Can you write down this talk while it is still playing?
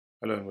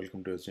Hello and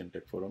welcome to SGN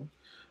Tech Forum.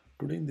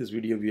 Today in this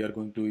video we are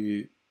going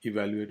to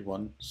evaluate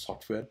one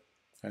software,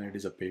 and it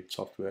is a paid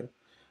software.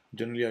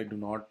 Generally I do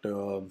not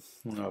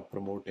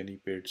promote any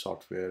paid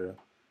software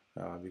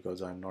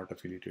because I'm not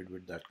affiliated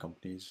with that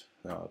companies.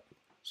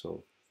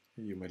 So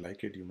you may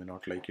like it, you may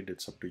not like it,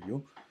 it's up to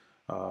you.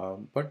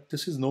 But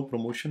this is no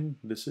promotion.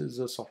 This is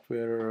a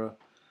software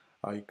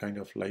I kind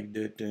of liked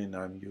it and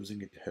I'm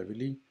using it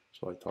heavily.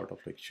 So I thought of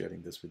like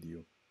sharing this with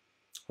you.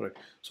 All right.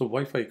 So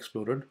Wi-Fi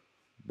Explorer,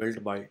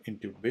 built by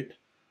Intuit,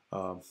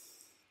 uh,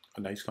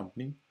 a nice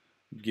company.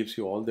 It gives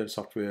you all their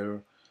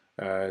software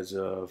as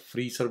a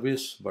free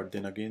service, but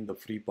then again, the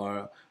free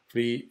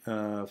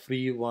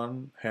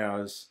one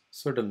has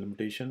certain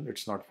limitation.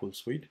 It's not full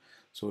suite.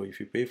 So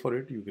if you pay for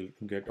it, you will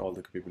get all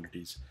the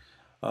capabilities.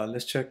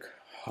 Let's check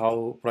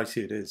how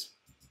pricey it is.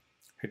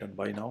 Hit on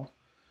buy now.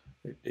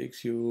 It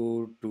takes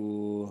you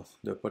to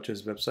the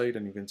purchase website,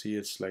 and you can see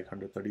it's like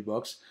 130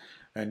 bucks.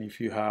 And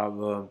if you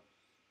have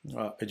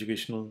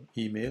educational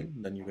email,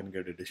 then you can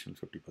get additional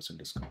 50%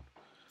 discount.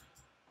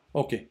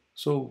 Okay,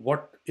 so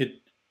what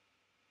it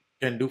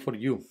can do for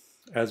you,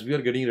 as we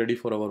are getting ready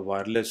for our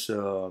wireless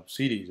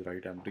series,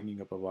 right? I'm bringing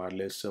up a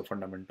wireless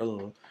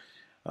fundamental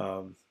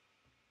um,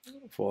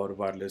 for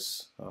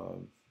wireless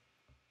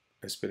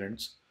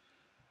aspirants,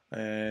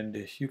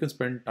 and you can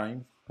spend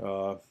time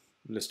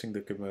listing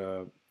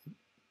the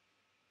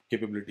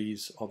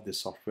capabilities of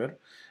this software,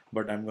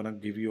 but I'm gonna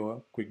give you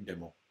a quick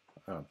demo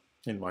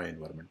in my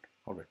environment.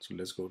 All right, so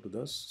let's go to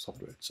the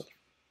software itself.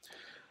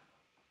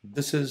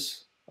 This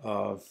is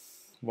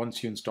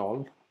once you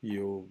install,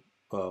 you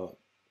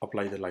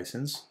apply the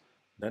license,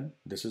 then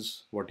this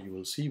is what you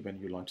will see when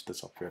you launch the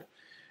software.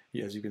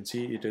 As you can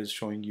see, it is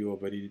showing you a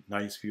very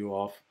nice view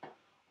of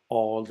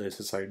all the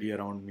SSID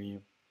around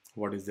me,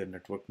 what is their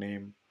network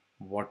name,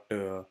 what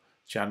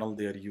channel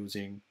they are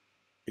using,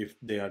 if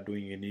they are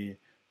doing any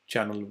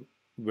channel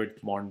width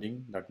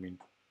bonding, that means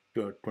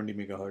 20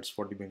 megahertz,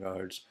 40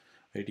 megahertz,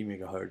 80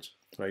 megahertz,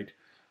 right?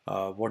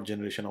 What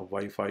generation of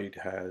Wi-Fi it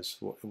has,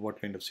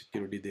 what kind of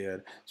security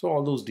there. So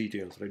all those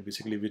details, right?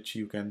 Basically, which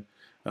you can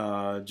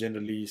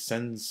generally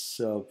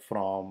sense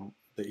from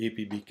the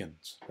AP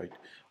beacons, right?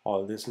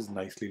 All this is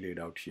nicely laid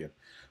out here.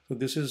 So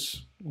this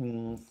is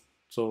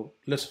so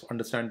let's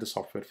understand the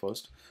software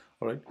first.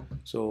 All right.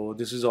 So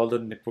this is all the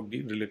network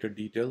related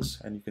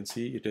details, and you can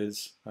see it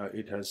has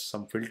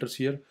some filters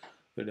here.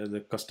 It has a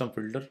custom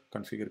filter,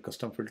 configure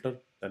custom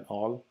filter, then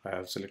all. I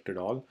have selected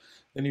all.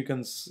 Then you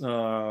can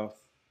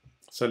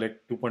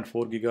select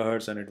 2.4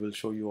 gigahertz and it will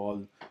show you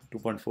all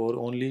 2.4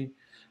 only.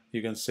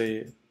 You can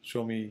say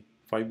show me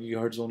 5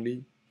 gigahertz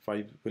only,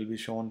 5 will be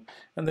shown.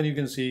 And then you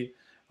can see,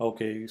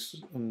 okay,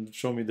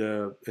 show me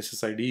the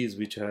SSIDs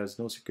which has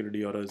no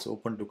security or is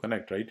open to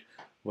connect, right?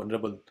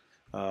 Vulnerable,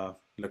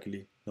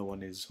 luckily no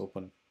one is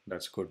open,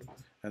 that's good.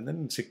 And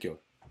then secure.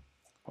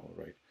 All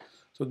right,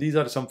 so these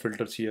are some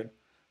filters here.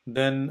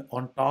 Then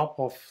on top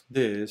of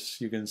this,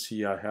 you can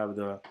see I have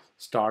the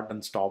start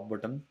and stop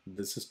button.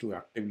 This is to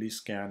actively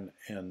scan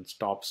and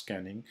stop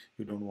scanning.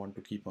 You don't want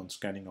to keep on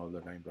scanning all the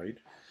time, right?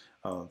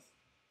 Uh,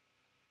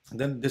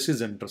 then this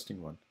is an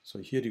interesting one. So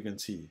here you can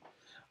see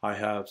I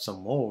have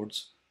some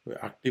modes,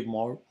 active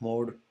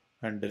mode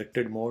and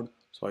directed mode.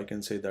 So I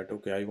can say that,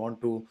 okay, I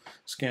want to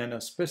scan a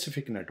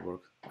specific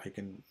network. I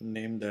can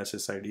name the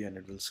SSID and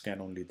it will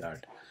scan only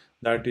that.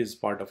 That is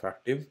part of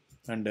active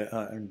and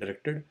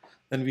directed.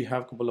 Then we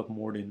have a couple of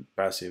mode in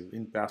passive.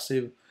 In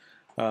passive,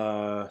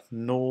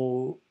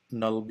 no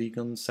null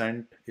beacon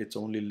sent. It's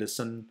only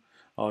listen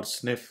or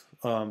sniff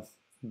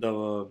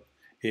the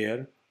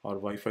air or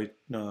Wi-Fi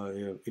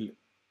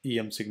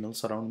EM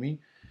signals around me,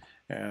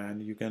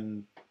 and you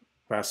can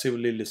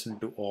passively listen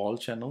to all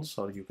channels,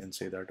 or you can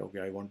say that, okay,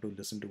 I want to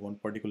listen to one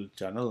particular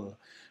channel.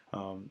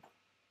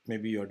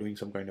 Maybe you are doing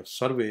some kind of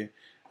survey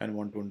and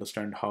want to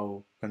understand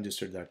how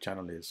congested that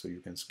channel is, so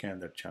you can scan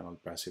that channel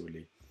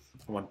passively,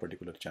 one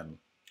particular channel,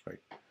 right?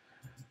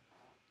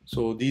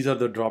 So these are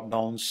the drop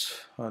downs.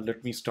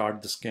 Let me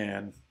start the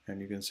scan,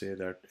 and you can say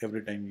that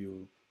every time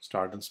you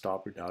start and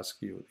stop, it asks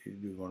you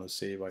if you want to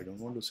save. I don't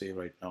want to save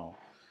right now.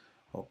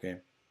 Okay,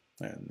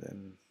 and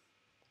then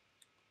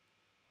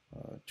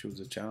choose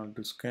a channel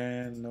to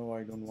scan. No,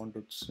 I don't want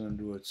to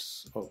do it.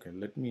 Okay,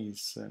 let me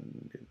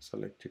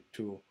select it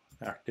to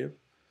active.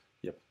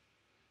 Yep,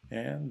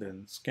 and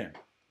then scan.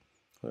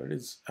 So it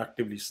is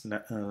actively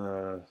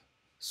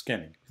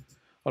scanning.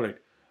 All right.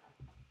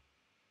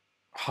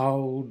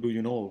 How do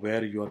you know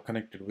where you are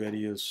connected? Where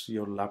is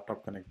your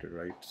laptop connected,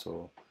 right?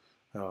 So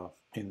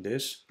in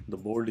this, the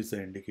bold is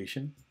the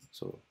indication.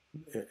 So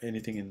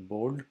anything in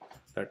bold,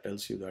 that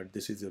tells you that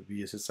this is your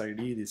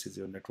BSSID, this is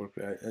your network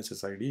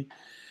SSID,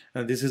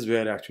 and this is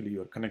where actually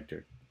you are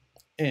connected.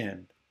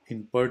 And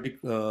in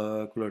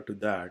particular to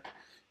that,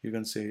 you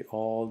can say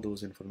all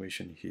those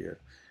information here.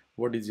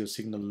 What is your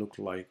signal look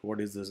like? What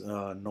is this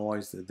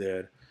noise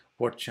there?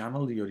 What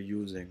channel you're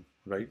using,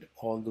 right?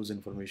 All those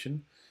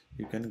information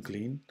you can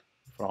glean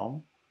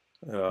from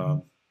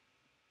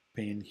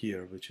pane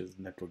here, which is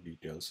network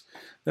details.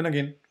 Then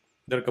again,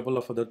 there are a couple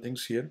of other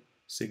things here.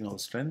 Signal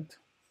strength,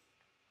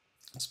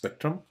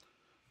 Spectrum,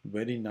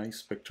 very nice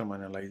spectrum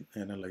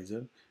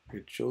analyzer.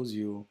 It shows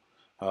you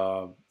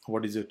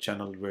what is your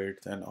channel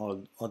width and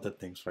all other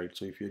things, right?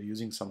 So if you're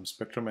using some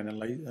spectrum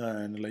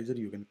analyzer,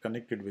 you can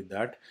connect it with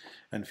that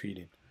and feed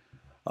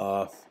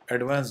in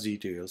advanced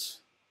details.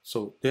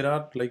 So there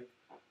are like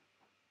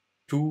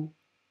two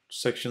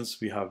sections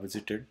we have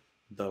visited: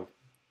 the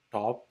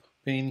top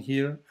pane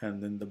here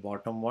and then the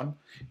bottom one.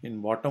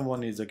 In bottom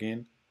one is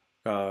again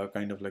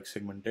kind of like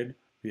segmented.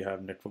 We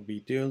have network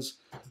details,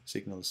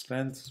 signal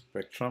strength,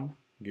 spectrum,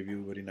 give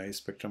you very nice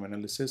spectrum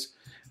analysis,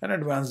 and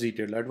advanced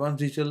detail. Advanced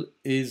detail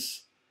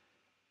is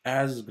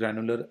as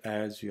granular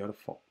as you are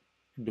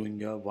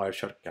doing a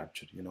Wireshark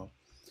capture, you know.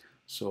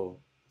 So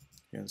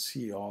you can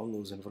see all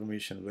those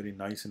information, very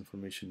nice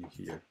information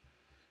here.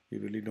 You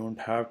really don't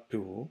have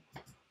to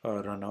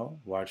run a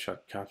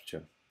Wireshark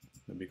capture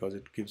because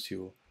it gives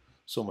you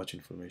so much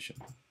information.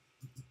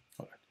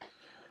 All right.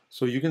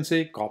 So you can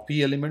say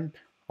copy element.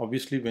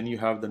 Obviously, when you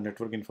have the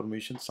network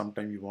information,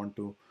 sometimes you want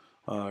to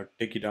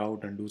take it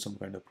out and do some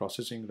kind of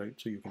processing, right?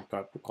 So you can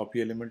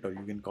copy element, or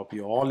you can copy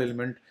all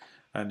element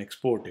and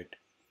export it.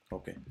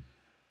 Okay.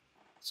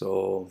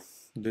 So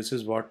this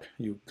is what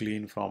you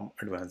clean from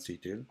advanced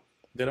detail.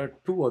 There are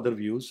two other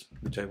views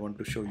which I want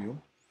to show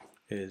you.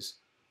 Is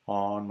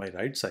on my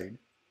right side.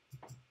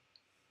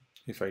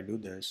 If I do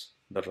this,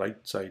 the right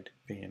side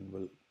pane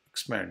will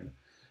expand,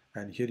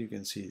 and here you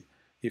can see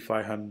if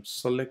I have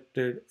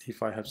selected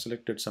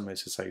some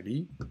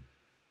SSID,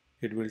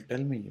 it will tell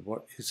me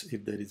what is,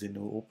 if there is an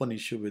open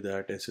issue with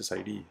that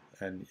SSID.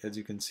 And as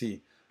you can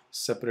see,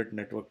 separate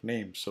network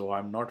name, so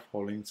I'm not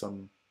following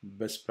some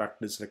best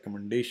practice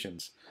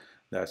recommendations.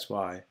 That's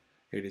why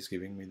it is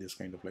giving me this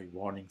kind of like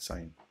warning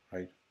sign,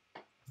 right?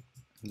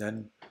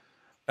 Then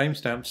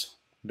timestamps,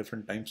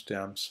 different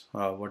timestamps,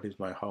 what is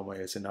my, how my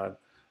SNR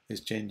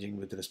is changing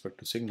with respect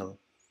to signal.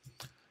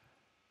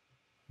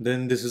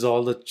 Then this is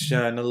all the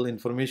channel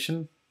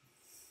information,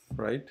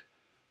 right?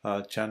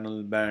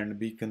 Channel, band,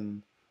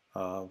 beacon,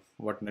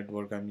 what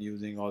network I'm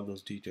using, all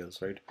those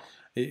details, right?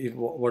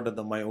 What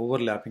are my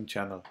overlapping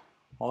channel,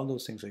 all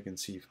those things I can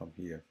see from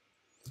here.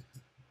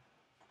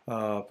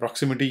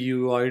 Proximity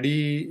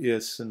UID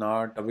is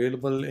not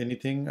available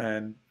anything,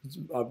 and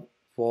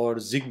for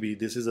Zigbee,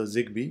 this is a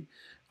Zigbee,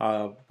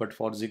 but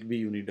for Zigbee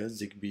you need a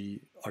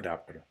Zigbee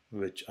adapter,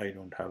 which I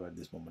don't have at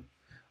this moment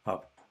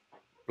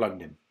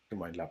plugged in to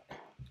my laptop.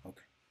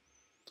 Okay.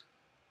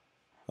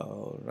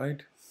 All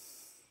right.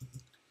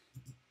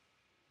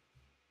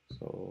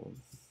 So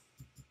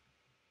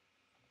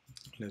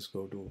let's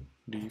go to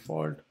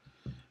default,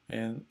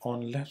 and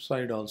on left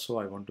side also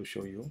I want to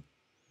show you.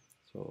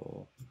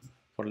 So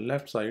for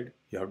left side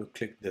you have to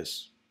click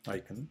this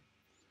icon,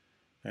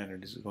 and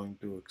it is going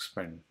to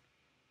expand.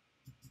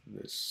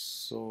 There's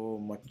so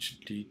much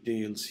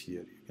details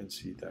here. You can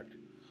see that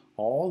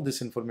all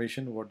this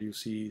information what you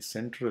see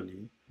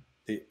centrally,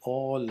 they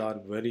all are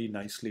very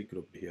nicely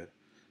grouped here.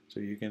 So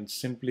you can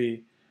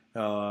simply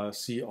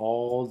see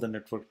all the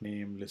network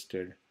name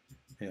listed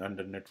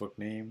under network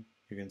name.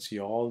 You can see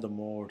all the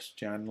modes,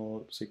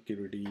 channel,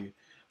 security,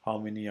 how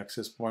many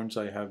access points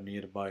I have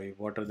nearby,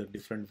 what are the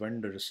different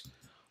vendors.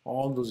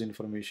 All those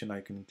information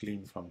I can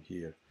clean from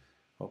here.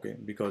 Okay,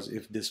 because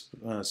if this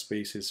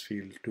space is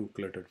feel too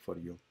cluttered for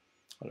you.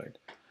 All right.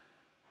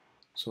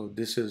 So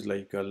this is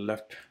like a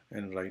left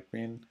and right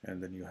pane,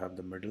 and then you have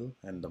the middle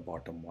and the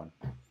bottom one.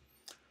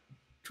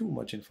 Too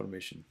much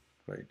information,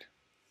 right?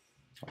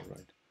 All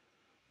right.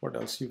 What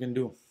else you can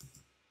do?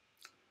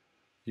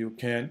 You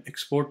can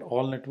export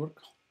all network.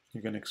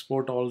 You can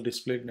export all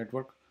displayed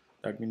network.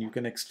 That means you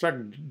can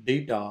extract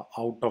data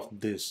out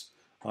of this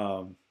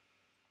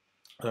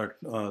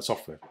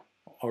software,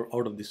 or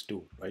out of this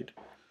tool, right?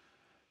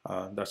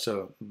 That's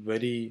a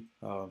very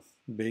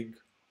big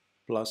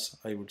plus,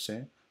 I would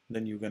say.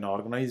 Then you can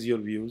organize your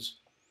views,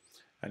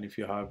 and if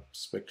you have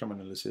spectrum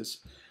analysis,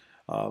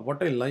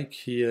 what I like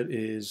here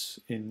is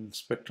in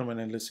spectrum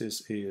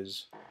analysis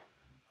is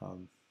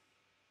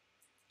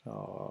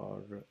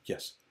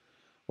yes,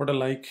 what I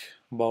like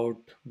about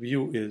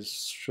view is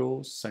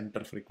show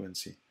center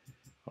frequency.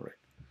 All right,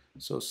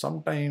 so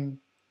sometime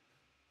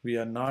we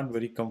are not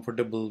very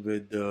comfortable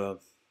with the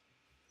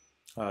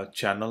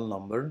channel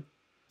number,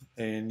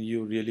 and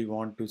you really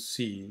want to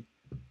see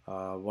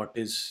what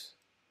is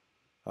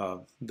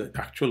the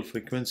actual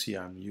frequency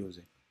I'm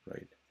using,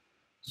 right?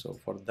 So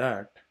for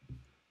that,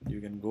 you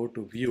can go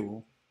to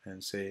view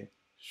and say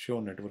show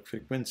network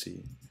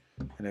frequency,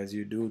 and as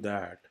you do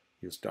that,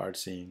 you start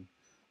seeing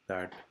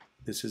that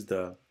this is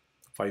the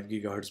 5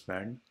 gigahertz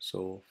band.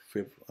 So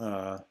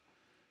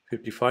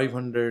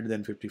 5500,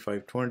 then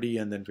 5520,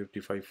 and then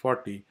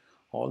 5540,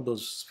 all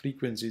those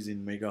frequencies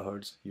in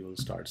megahertz you will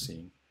start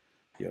seeing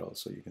here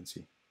also. You can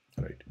see,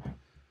 right?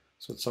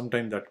 So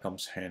sometimes that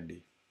comes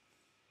handy.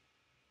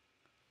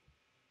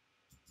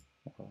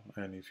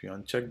 And if you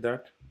uncheck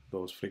that,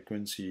 those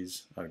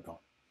frequencies are gone.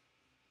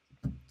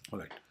 All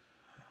right.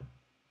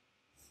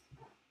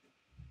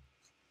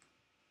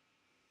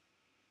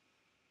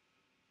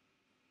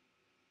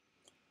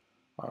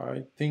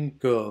 I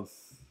think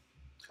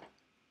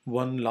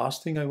One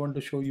last thing I want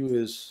to show you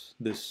is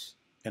this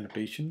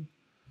annotation.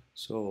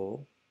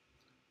 So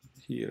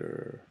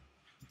here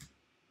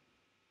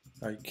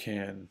I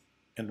can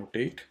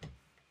annotate.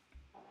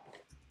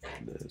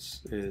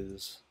 This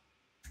is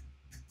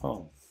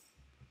home,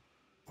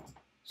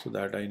 so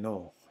that I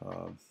know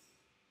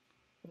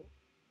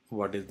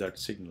what is that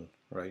signal,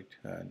 right?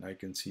 And I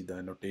can see the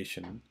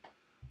annotation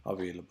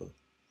available.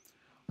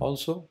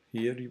 Also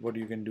here what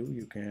you can do,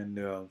 you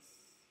can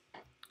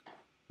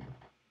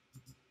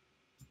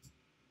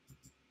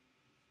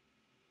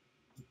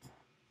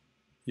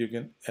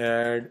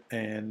add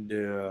and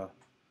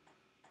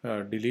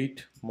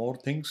delete more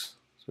things.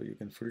 So you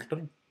can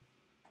filter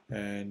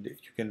and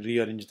you can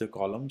rearrange the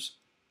columns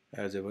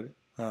as ever,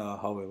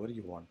 however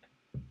you want.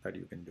 That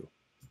you can do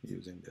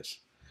using this.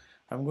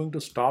 I'm going to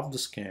stop the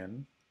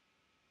scan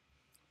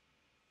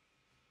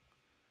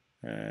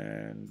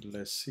and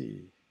let's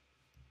see.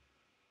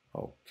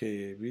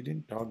 Okay, we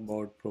didn't talk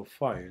about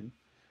profile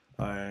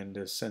and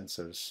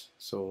sensors.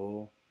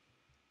 So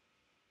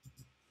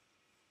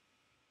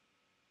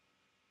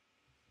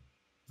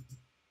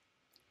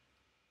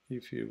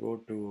if you go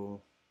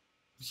to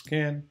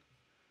scan,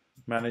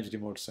 manage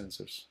remote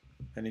sensors,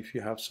 and if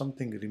you have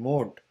something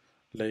remote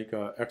like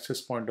a access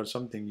point or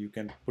something, you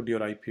can put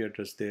your IP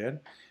address there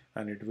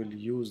and it will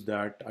use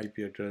that IP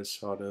address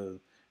or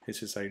a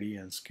SSID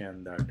and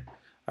scan that.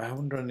 I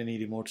haven't run any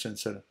remote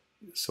sensor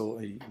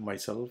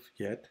myself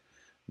yet,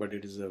 but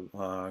it is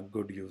a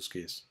good use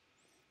case.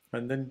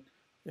 And then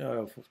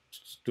uh,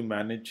 to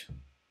manage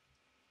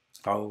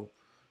how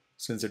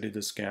sensitive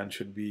the scan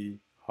should be,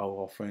 how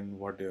often,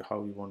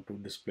 how you want to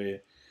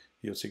display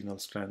your signal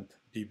strength,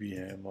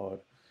 dBm or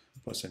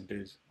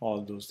percentage,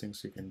 all those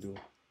things you can do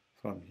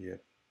from here,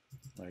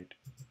 right?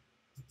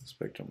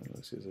 Spectrum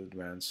analysis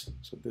advanced.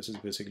 So this is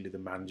basically the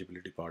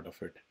manageability part of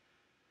it.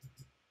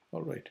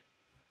 All right.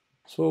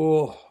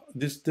 So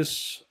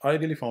this I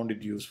really found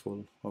it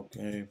useful.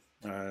 Okay.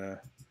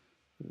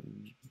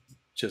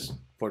 Just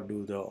for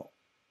do the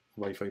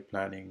Wi-Fi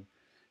planning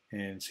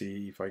and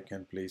see if I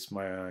can place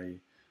my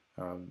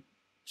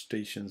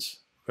stations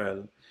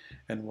well.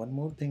 And one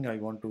more thing I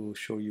want to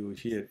show you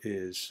here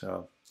is,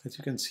 as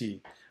you can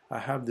see, I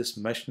have this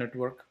mesh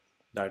network.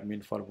 That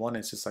means for one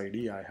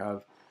SSID, I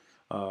have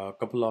a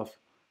couple of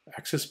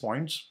access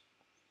points.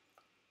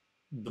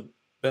 The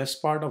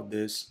best part of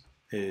this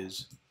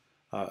is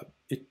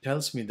it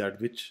tells me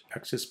that which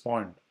access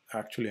point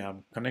actually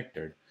I'm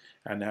connected,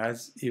 and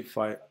as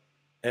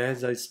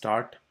I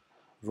start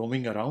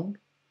roaming around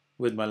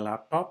with my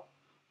laptop,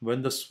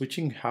 when the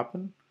switching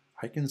happen,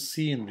 I can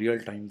see in real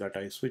time that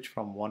I switch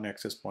from one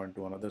access point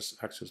to another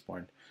access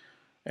point,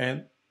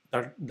 and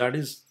that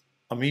is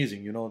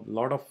amazing. You know, a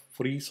lot of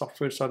free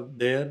softwares are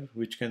there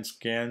which can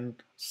scan,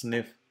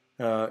 sniff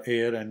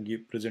air and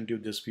present you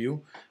this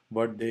view,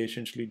 but they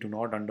essentially do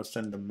not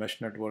understand the mesh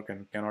network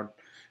and cannot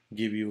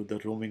give you the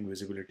roaming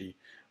visibility.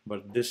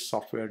 But this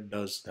software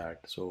does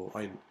that, so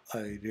I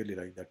really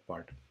like that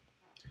part.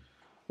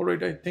 All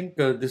right, I think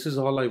this is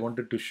all I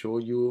wanted to show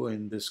you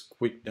in this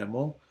quick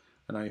demo,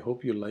 and I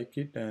hope you like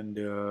it, and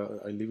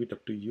I leave it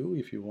up to you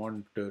if you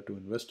want to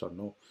invest or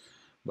no.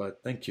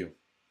 But thank you.